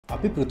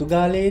අපි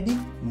පෘතුගාලයේදී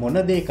මොන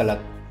දේ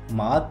කළත්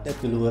මාත්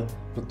ඇතුළුව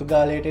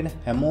පෘතුගාලයට එන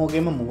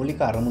හැමෝගෙම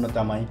මූලික අරමුණ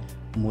තමයි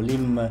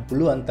මුලින්ම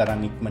පුළුවන්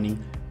තරම් ඉක්මනින්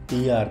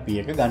TRP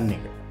එක ගන්න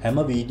එක. හැම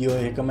වීඩියෝ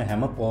එකම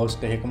හැම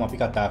පෝස්ට් එකකම අපි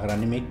කතා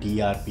කරන්නේ මේ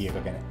TRP එක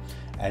ගැන.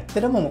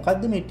 ඇත්තටම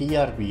මොකද්ද මේ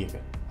TRP එක?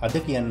 අද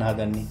කියන්න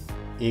හදන්නේ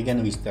ඒ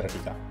ගැන විස්තර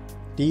ටිකක්.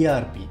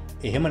 TRP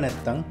එහෙම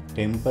නැත්නම්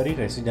Temporary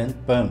Resident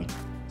Permit.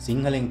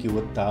 සිංහලෙන්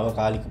කිව්වොත්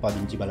తాවකාලික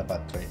පදිංචි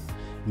බලපත්‍රය.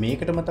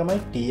 මේකටම තමයි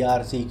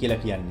TRC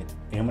කියලා කියන්නේ.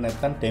 එහෙම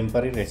නැත්නම්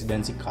Temporary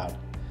Residency Card.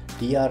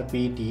 TRP,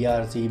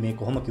 TRC මේ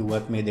කොහොම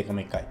කිව්වත් මේ දෙකම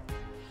එකයි.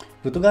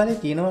 පෘතුගාලයේ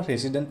තියෙනවා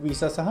Resident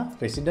Visa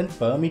සහ Resident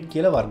Permit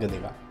කියලා වර්ග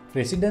දෙකක්.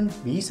 Resident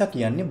Visa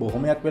කියන්නේ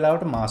බොහොමයක්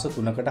වෙලාවට මාස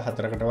 3කට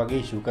 4කට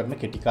වගේ ඉෂුව කරන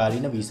කෙටි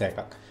කාලීන වීසා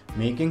එකක්.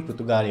 මේකෙන්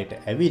පෘතුගාලයට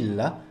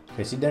ඇවිල්ලා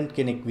රෙසිඩන්ට්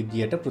කෙනෙක්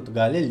විදියට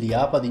පෘතුගාලයේ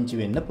ලියාපදිංචි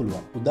වෙන්න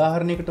පුළුවන්.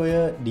 උදාහරණයකට ඔය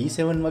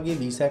D7 වගේ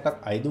වීසා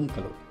එකක් අයදුම්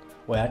කළොත්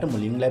ඔයාට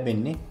මුලින්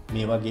ලැබෙන්නේ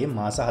මේ වගේ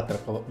මාස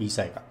 4ක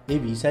වීසා එකක්.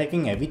 මේ වීසා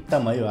එකෙන් ඇවිත්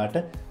තමයි ඔයාට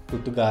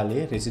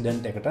පෘතුගාලයේ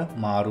රෙසිඩන්ට් එකට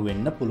මාරු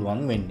වෙන්න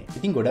පුළුවන් වෙන්නේ.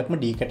 ඉතින් ගොඩක්ම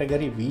D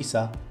කැටගරි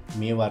වීසා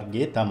මේ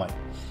වර්ගයේ තමයි.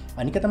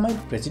 අනික තමයි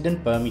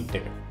රෙසිඩන්ට් පර්මිට්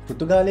එක.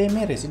 පෘතුගාලයේ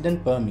මේ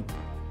රෙසිඩන්ට් පර්මිට්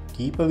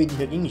කීප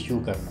විදිහකින් ඉෂුව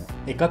කරනවා.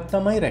 එකක්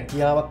තමයි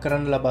රැකියාවක්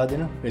කරන්න ලබා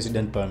දෙන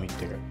රෙසිඩන්ට්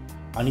පර්මිට් එක.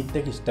 අනිත්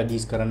එක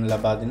ස්ටඩීස් කරන්න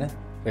ලබා දෙන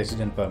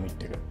රෙසිඩන්ට්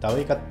පර්මිට් එක.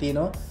 තව එකක්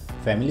තියෙනවා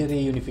ෆැමිලි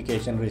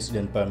රියුනිෆිකේෂන්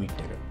රෙසිඩන්ට්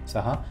පර්මිට් එක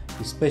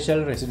සහ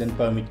ස්පෙෂල් රෙසිඩන්ට්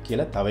පර්මිට්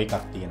කියලා තව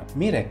එකක් තියෙනවා.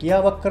 මේ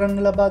රැකියාවක් කරන්න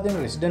ලබා දෙන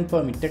රෙසිඩන්ට්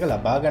පර්මිට් එක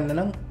ලබා ගන්න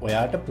නම්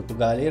ඔයාට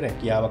පෘතුගාලයේ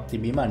රැකියාවක්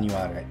තිබීම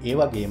අනිවාර්යයි. ඒ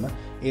වගේම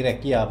ඒ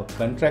රැකියාව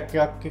කොන්ට්‍රැක්ට්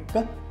එකක් එක්ක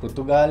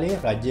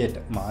පෘතුගාලයේ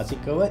රජයට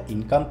මාසිකව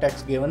ඉන්කම්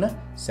ටැක්ස් ගෙවන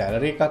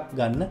සැලරි එකක්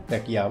ගන්න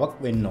රැකියාවක්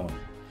වෙන්න ඕන.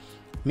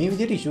 මේ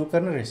විදිහට ඉෂුව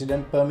කරන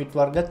රෙසිඩන්ට් පර්මිට්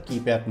වර්ගත්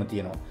කීපයක්ම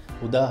තියෙනවා.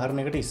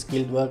 උදාහරණයකට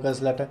ස්කිල්ඩ්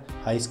වර්කර්ස්ලට,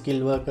 හයි ස්කිල්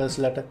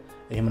වර්කර්ස්ලට,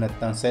 එහෙම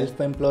නැත්නම් සෙල්ෆ්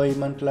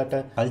එම්ප්ලොයිමන්ට්ලට,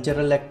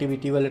 කල්චරල්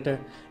ඇක්ටිවිටි වලට,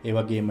 ඒ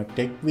වගේම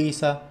ටෙක්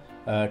වීසා,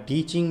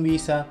 ටීචිං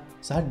වීසා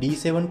සහ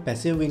D7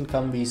 පැසිව්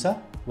ඉන්කම් වීසා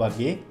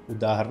වගේ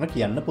උදාහරණ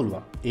කියන්න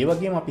පුළුවන්. ඒ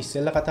වගේම අපි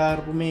ඉස්සෙල්ලා කතා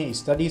කරපු මේ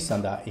ස්ටඩීස්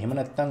සඳහා එහෙම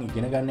නැත්නම්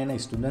ඉගෙන ගන්න යන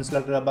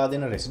ස්ටුඩන්ට්ස්ලට ලබා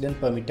දෙන රෙසිඩන්ට්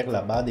පර්මිට් එක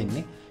ලබා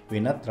දෙන්නේ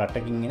වෙනත්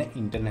රටකින් එන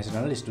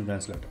ඉන්ටර්නැෂනල්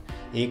ස්ටුඩන්ට්ස්ලට.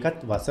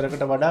 ඒකත්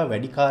වසරකට වඩා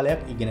වැඩි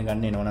කාලයක් ඉගෙන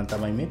ගන්න එනවා නම්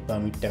තමයි මේ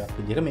පර්මිට් එකක්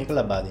විදිහට මේක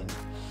ලබා දෙන්නේ.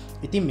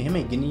 ඉතින් මෙහෙම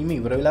ඉගෙනීම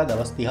ඉවර වෙලා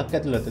දවස් 30ක්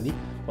ඇතුළතදී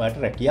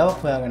ඔයාට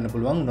රැකියාවක් හොයාගන්න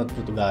පුළුවන් වුණොත්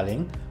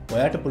පෘතුගාලයෙන්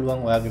ඔයාට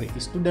පුළුවන්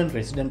ඔයාගේ ස්ටුඩන්ට්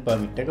රෙසිඩන්ට්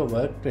පර්මිට් එක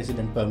වර්ක්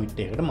රෙසිඩන්ට්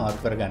පර්මිට් එකකට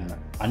මාරු කරගන්න.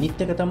 අනිත්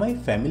එක තමයි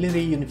ෆැමිලි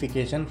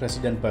රියුනිෆිකේෂන්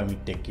රෙසිඩන්ට්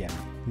පර්මිට් එක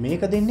කියන්නේ.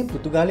 මේක දෙන්නේ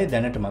පෘතුගාලයේ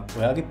දැනටමත්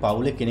ඔයාගේ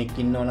පවුලේ කෙනෙක්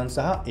ඉන්නවා නම්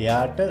සහ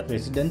එයාට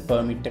රෙසිඩන්ට්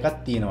පර්මිට් එකක්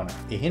තියෙනවා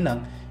නම්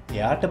එහෙනම්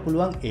එයාට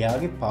පුළුවන්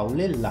එයාගේ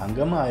පවුලේ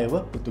ළඟම අයව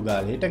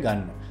පෘතුගාලයට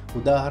ගන්න.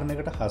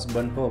 උදාහරණයකට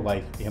හස්බන්ඩ් or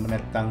වයිෆ් එහෙම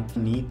නැත්නම්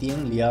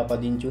නීතියෙන්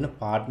ලියාපදිංචි වුණ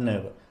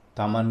පාර්ට්නර්ව,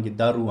 තමන්ගේ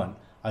දරුවන්,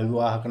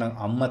 අවිවාහක නම්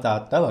අම්මා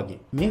තාත්තා වගේ.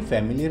 මේ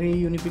ෆැමිලි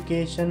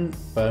රියුනිෆිකේෂන්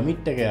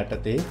පර්මිට් එක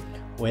යටතේ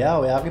ඔයා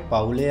ඔයාගේ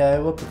පවුලේ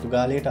අයව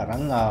පෘතුගාලයට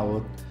අරන්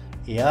ආවොත්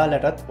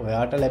එයාලටත්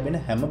ඔයාට ලැබෙන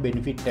හැම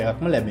බෙනිෆිට්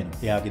එකක්ම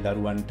ලැබෙනවා. එයාගේ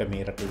දරුවන්ට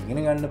මේ රටේ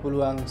ඉගෙන ගන්න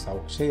පුළුවන්,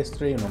 සෞඛ්‍ය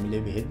ශාස්ත්‍රයේ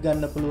නොමිලේ බෙහෙත්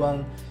ගන්න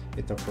පුළුවන්,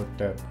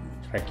 එතකොට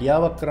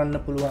රැකියාවක්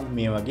කරන්න පුළුවන්,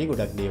 මේ වගේ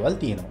ගොඩක් දේවල්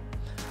තියෙනවා.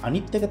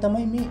 අනිත් එක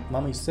තමයි මේ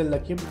මම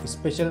ඉස්සෙල්ලා කියපු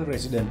ස්පෙෂල්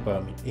රෙසිඩන්ට්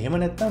පර්මිට්. එහෙම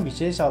නැත්නම්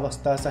විශේෂ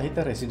අවස්ථා සහිත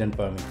රෙසිඩන්ට්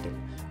පර්මිට් එක.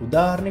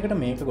 උදාහරණයකට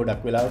මේක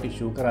ගොඩක් වෙලාවට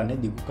ඉෂුව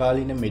කරන්නේ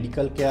දීර්ඝකාලීන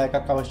මෙඩිකල් කෙයාර්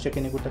එකක් අවශ්‍ය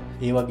කෙනෙකුට,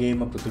 ඒ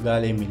වගේම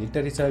පෘතුගාලයේ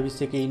මිලිටරි සර්විස්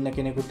එකේ ඉන්න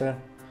කෙනෙකුට,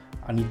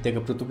 අනිත් එක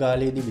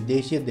පෘතුගාලයේදී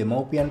විදේශීය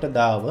දෙමව්පියන්ට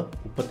දාව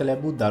උපත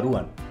ලැබූ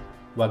දරුවන්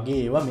වගේ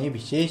ඒවා මේ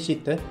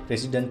විශේෂිත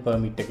රෙසිඩන්ට්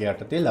පර්මිට් එක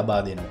යටතේ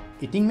ලබා දෙනවා.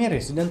 ඉතින් මේ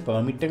රෙසිඩන්ට්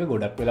පර්මිට් එක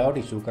ගොඩක්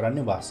වෙලාවට ඉෂුව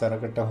කරන්නේ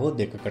වසරකට හෝ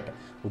දෙකකට.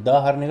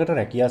 උදාහරණයකට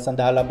රැකියාව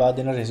සඳහා ලබා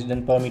දෙන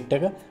රෙසිඩන්ට් පර්මිට්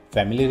එක,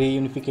 ෆැමිලි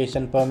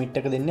රියුනිෆිකේෂන්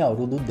පර්මිට් එක දෙන්නේ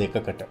අවුරුදු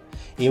 2කට.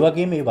 ඒ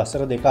වගේම මේ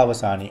වසර දෙක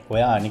අවසානයේ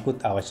ඔයා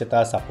අනිකුත්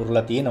අවශ්‍යතා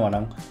සපුරලා තියෙනවා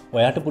නම්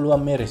ඔයාට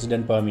පුළුවන් මේ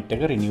රෙසිඩන්ට් පර්මිට්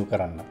එක රිනිව්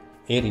කරන්න.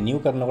 ඒ රිනිව්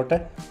කරනකොට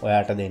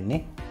ඔයාට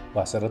දෙන්නේ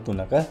වසර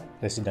 3ක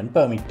රෙසිඩන්ට්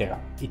පර්මිට් එකක්.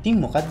 ඉතින්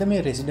මොකද්ද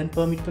මේ රෙසිඩන්ට්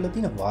පර්මිට් වල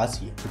තියෙන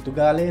වාසිය?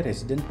 පෘතුගාලයේ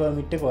රෙසිඩන්ට්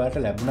පර්මිට් එක ඔයාට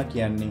ලැබුණා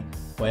කියන්නේ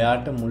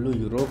ඔයාට මුළු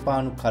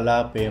යුරෝපානු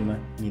කලාපයම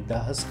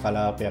නිදහස්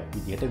කලාපයක්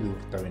විදිහට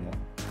විවෘත වෙනවා.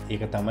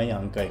 ඒක තමයි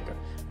අංක 1.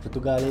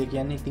 පෘතුගාලය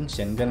කියන්නේ ඉතින්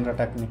ෂෙන්ගන්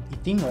රටක්නේ.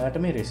 ඉතින් ඔයාට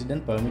මේ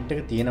රෙසිඩන්ට් පර්මිට්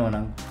එක තියෙනවා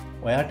නම්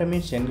ඔයාට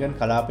මේ ෂෙන්ගන්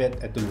කලාපයත්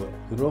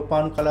ඇතුළුව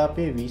යුරෝපානු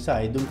කලාපයේ වීසා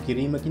අයදුම්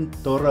කිරීමකින්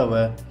තොරව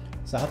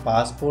සහ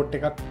පාස්පෝර්ට්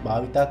එකක්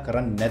භාවිතා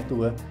කරන්නේ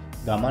නැතුව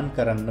ගමන්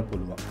කරන්න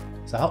පුළුවන්.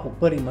 සහ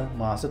උපරිම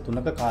මාස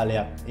 3ක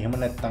කාලයක් එහෙම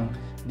නැත්නම්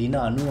දින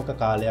 90ක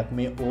කාලයක්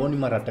මේ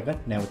ඕනිම රටක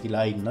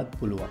නැවතිලා ඉන්නත්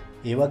පුළුවන්.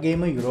 ඒ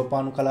වගේම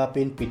යුරෝපානු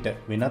කලාපයෙන් පිට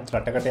වෙනත්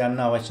රටකට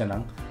යන්න අවශ්‍ය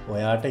නම්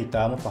ඔයාට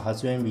ඊටාම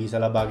පහසුවෙන්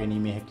වීසා ලබා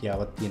ගැනීමේ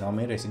හැකියාවක් තියෙනවා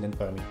මේ රෙසිඩන්ට්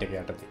පර්මිට් එක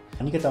යටතේ.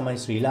 අනික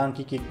තමයි ශ්‍රී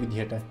ලාංකිකයෙක්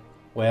විදිහට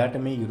ඔයාට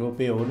මේ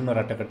යුරෝපයේ ඕනම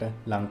රටකට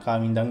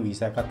ලංකාවෙන් ඉඳන්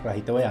වීසා එකක්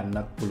රහිතව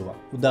යන්නත් පුළුවන්.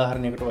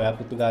 උදාහරණයකට ඔයා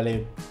පෘතුගාලයේ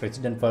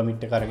රෙසිඩන්ට්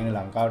පර්මිට් එක අරගෙන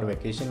ලංකාවට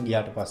වැකේෂන්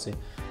ගියාට පස්සේ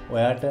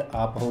ඔයාට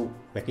ආපහු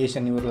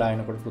වැකේෂන් ඉවරලා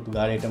එනකොට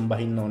පෘතුගාලයටම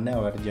බහින්න ඕනේ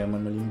නැහැ. ඔයාට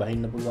ජර්මන් වලින්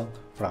බහින්න පුළුවන්,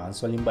 ෆ්‍රාන්ස්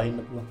වලින් බහින්න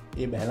පුළුවන්.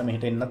 ඒ බැලම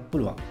මෙහෙට එන්නත්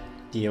පුළුවන්.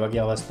 ඒ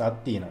වගේ අවස්ථාවක්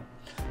තියෙනවා.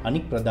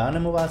 අනික්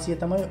ප්‍රධානම වාසිය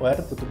තමයි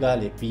ඔයාට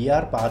පෘතුගාලයේ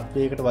PR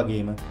පාත්වයකට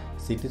වගේම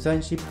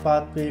සිටිසන්ෂිප්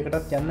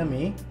පාත්වයකටත් යන්න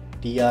මේ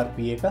TRP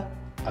එක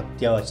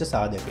අත්‍යවශ්‍ය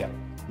සාධකයක්.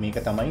 මේක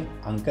තමයි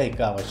අංක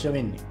 1 අවශ්‍ය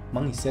වෙන්නේ.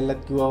 මං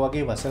ඉස්සෙල්ලත් කිව්වා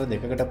වගේ වසර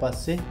 2කට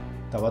පස්සේ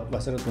තවත්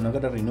වසර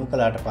 3කට රිනිව්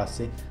කළාට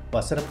පස්සේ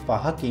වසර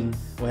 5කින්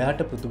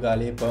ඔයාට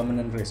පෘතුගාලයේ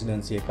පර්මනන්ට්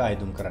රෙසිඩන්සි එක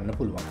අයදුම් කරන්න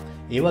පුළුවන්.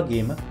 ඒ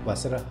වගේම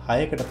වසර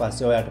 6කට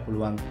පස්සේ ඔයාට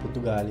පුළුවන්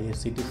පෘතුගාලයේ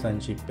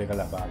සිටිසන්ෂිප් එක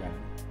ලබා ගන්න.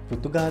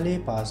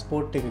 පෘතුගාලයේ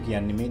පාස්පෝර්ට් එක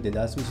කියන්නේ මේ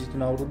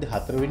 2023 අවුරුද්දේ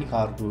 4 වෙනි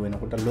කාර්තුව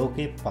වෙනකොට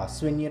ලෝකේ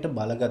 5 වෙනියට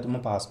බලගතුම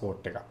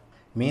පාස්පෝර්ට් එකක්.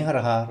 මේ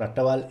හරහා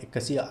රටවල්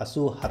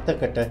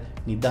 187කට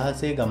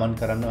නිදහසේ ගමන්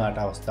කරන්න ඔයාට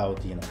අවස්ථාව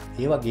තියෙනවා.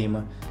 ඒ වගේම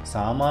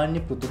සාමාන්‍ය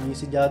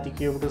පෘතුගීසි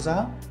ජාතිකයෙකුට සහ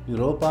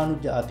යුරෝපානු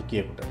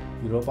ජාතිකයෙකුට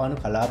යුරෝපානු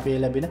කලාපයේ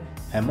ලැබෙන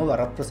හැම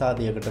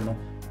වරප්‍රසාදයකටම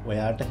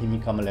ඔයාට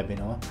හිමිකම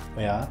ලැබෙනවා.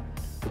 ඔයා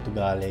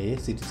පෘතුගාලයේ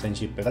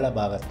සිටිසන්ෂිප් එක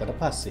ලබා ගත්තට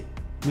පස්සේ.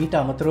 මීට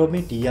අමතරව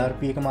මේ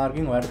TRP එක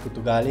මාර්ගයෙන් ඔයාට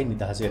පෘතුගාලයේ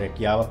නිදහසේ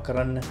රැකියාවක්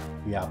කරන්න,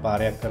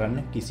 ව්‍යාපාරයක් කරන්න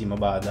කිසිම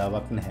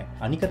බාධාවක් නැහැ.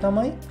 අනික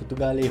තමයි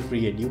පෘතුගාලයේ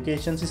ෆ්‍රී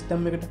එඩියුකේෂන්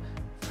සිස්ටම් එකට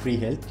ෆ්‍රී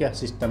හෙල්ත් කෙයාර්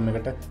සිස්ටම්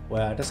එකට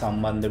ඔයාට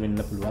සම්බන්ධ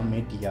වෙන්න පුළුවන්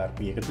මේ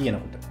TRP එක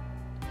තියෙනකොට.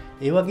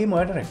 ඒ වගේම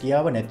ඔයාට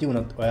රැකියාව නැති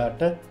වුණොත්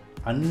ඔයාට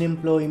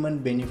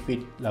අන්එම්ප්ලොයිමන්ට්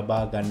බෙනිෆිට්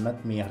ලබා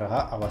ගන්නත් මේ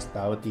හරහා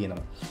අවස්ථාව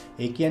තියෙනවා.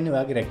 ඒ කියන්නේ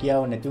ඔයාගේ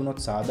රැකියාව නැති වුණොත්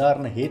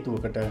සාධාරණ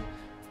හේතුවකට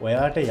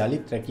ඔයාට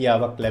යලිත්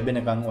රැකියාවක්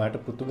ලැබෙනකන් ඔයාට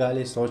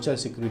පෘතුගාලයේ සෝෂල්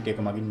සිකියුරිටි එක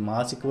මගින්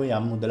මාසිකව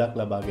යම් මුදලක්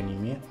ලබා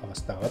ගැනීමේ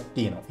අවස්ථාවක්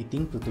තියෙනවා.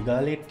 ඉතින්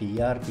පෘතුගාලයේ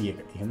TRP එක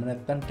එහෙම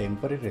නැත්නම්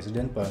ටෙම්පරරි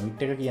රෙසිඩන්ට්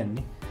පර්මිට් එක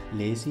කියන්නේ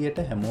ලේසියට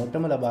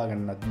හැමෝටම ලබා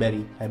ගන්නත්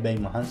බැරි,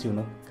 හැබැයි මහන්සි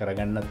වුණොත්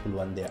කරගන්නත්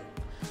පුළුවන් දෙයක්.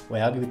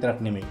 ඔයාගේ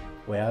විතරක් නෙමෙයි,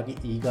 ඔයාගේ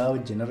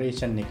ඊගාව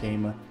ජෙනරේෂන්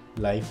එකේම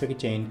ලයිෆ් එක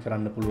චේන්ජ්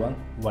කරන්න පුළුවන්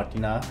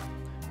වටිනා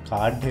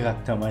කාඩ් එකක්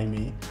තමයි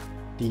මේ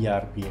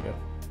TRP එක.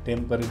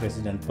 ටෙම්පරරි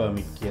රෙසිඩන්ට්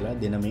පර්මිට් කියලා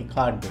දෙන මේ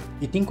කාඩ් එක.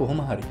 ඉතින්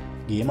කොහොම හරි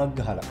ගේමක්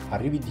ගහලා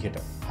හරි විදිහට,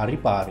 හරි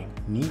පාරෙන්,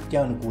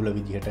 නීත්‍යානුකූල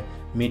විදිහට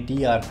මේ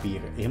TRP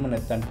එක එහෙම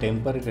නැත්නම්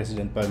ටෙම්පරරි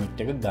රෙසිඩන්ට්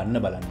පර්මිට් එක ගන්න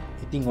බලන්න.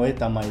 ඉතින් ඔය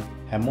තමයි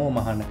හැමෝම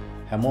අහන,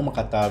 හැමෝම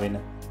කතා වෙන,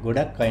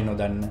 ගොඩක් අය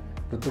නොදන්න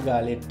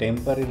පෘතුගාලයේ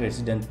ටෙම්පරරි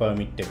රෙසිඩන්ට්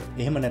පර්මිට් එක.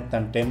 එහෙම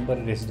නැත්නම්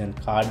ටෙම්පරරි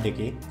රෙසිඩන්ට් කාඩ්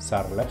එකේ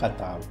සරල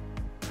කතාව.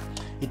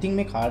 ඉතින්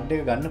මේ කාඩ්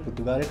එක ගන්න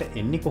පෘතුගාලයට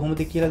එන්නේ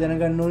කොහොමද කියලා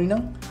දැනගන්න ඕනි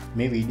නම්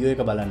මේ වීඩියෝ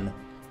එක බලන්න.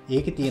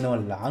 ඒකේ තියෙනවා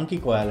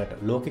ලාංකික ඔයාලට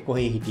ලෝකෙ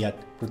කොහේ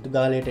හිටියත්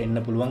පෘතුගාලයට එන්න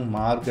පුළුවන්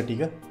මාර්ග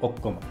ටික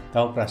ඔක්කොම.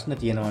 තව ප්‍රශ්න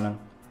තියෙනවා නම්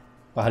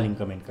පහලින්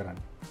කමෙන්ට් කරන්න.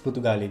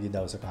 පෘතුගාලයේදී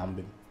දවසක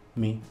හම්බෙමු.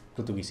 මේ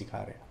පෘතුගීසි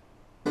කාර්යය.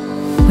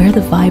 Where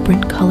the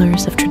vibrant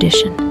colors of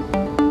tradition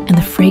and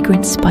the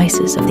fragrant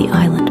spices of the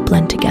island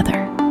blend together.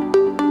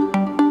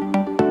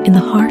 In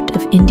the heart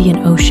of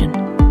Indian Ocean,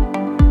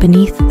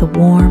 beneath the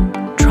warm,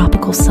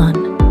 tropical sun,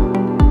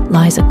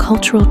 lies a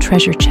cultural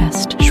treasure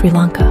chest, Sri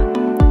Lanka.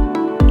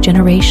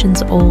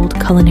 Generations-old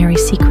culinary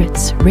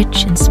secrets,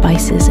 rich in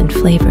spices and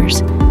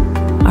flavors,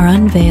 are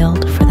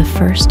unveiled for the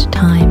first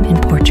time in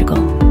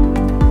Portugal.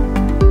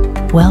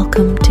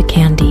 Welcome to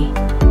Kandy,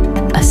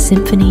 a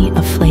symphony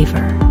of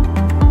flavor,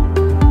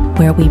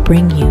 where we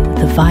bring you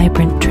the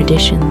vibrant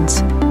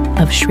traditions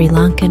of Sri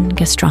Lankan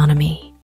gastronomy.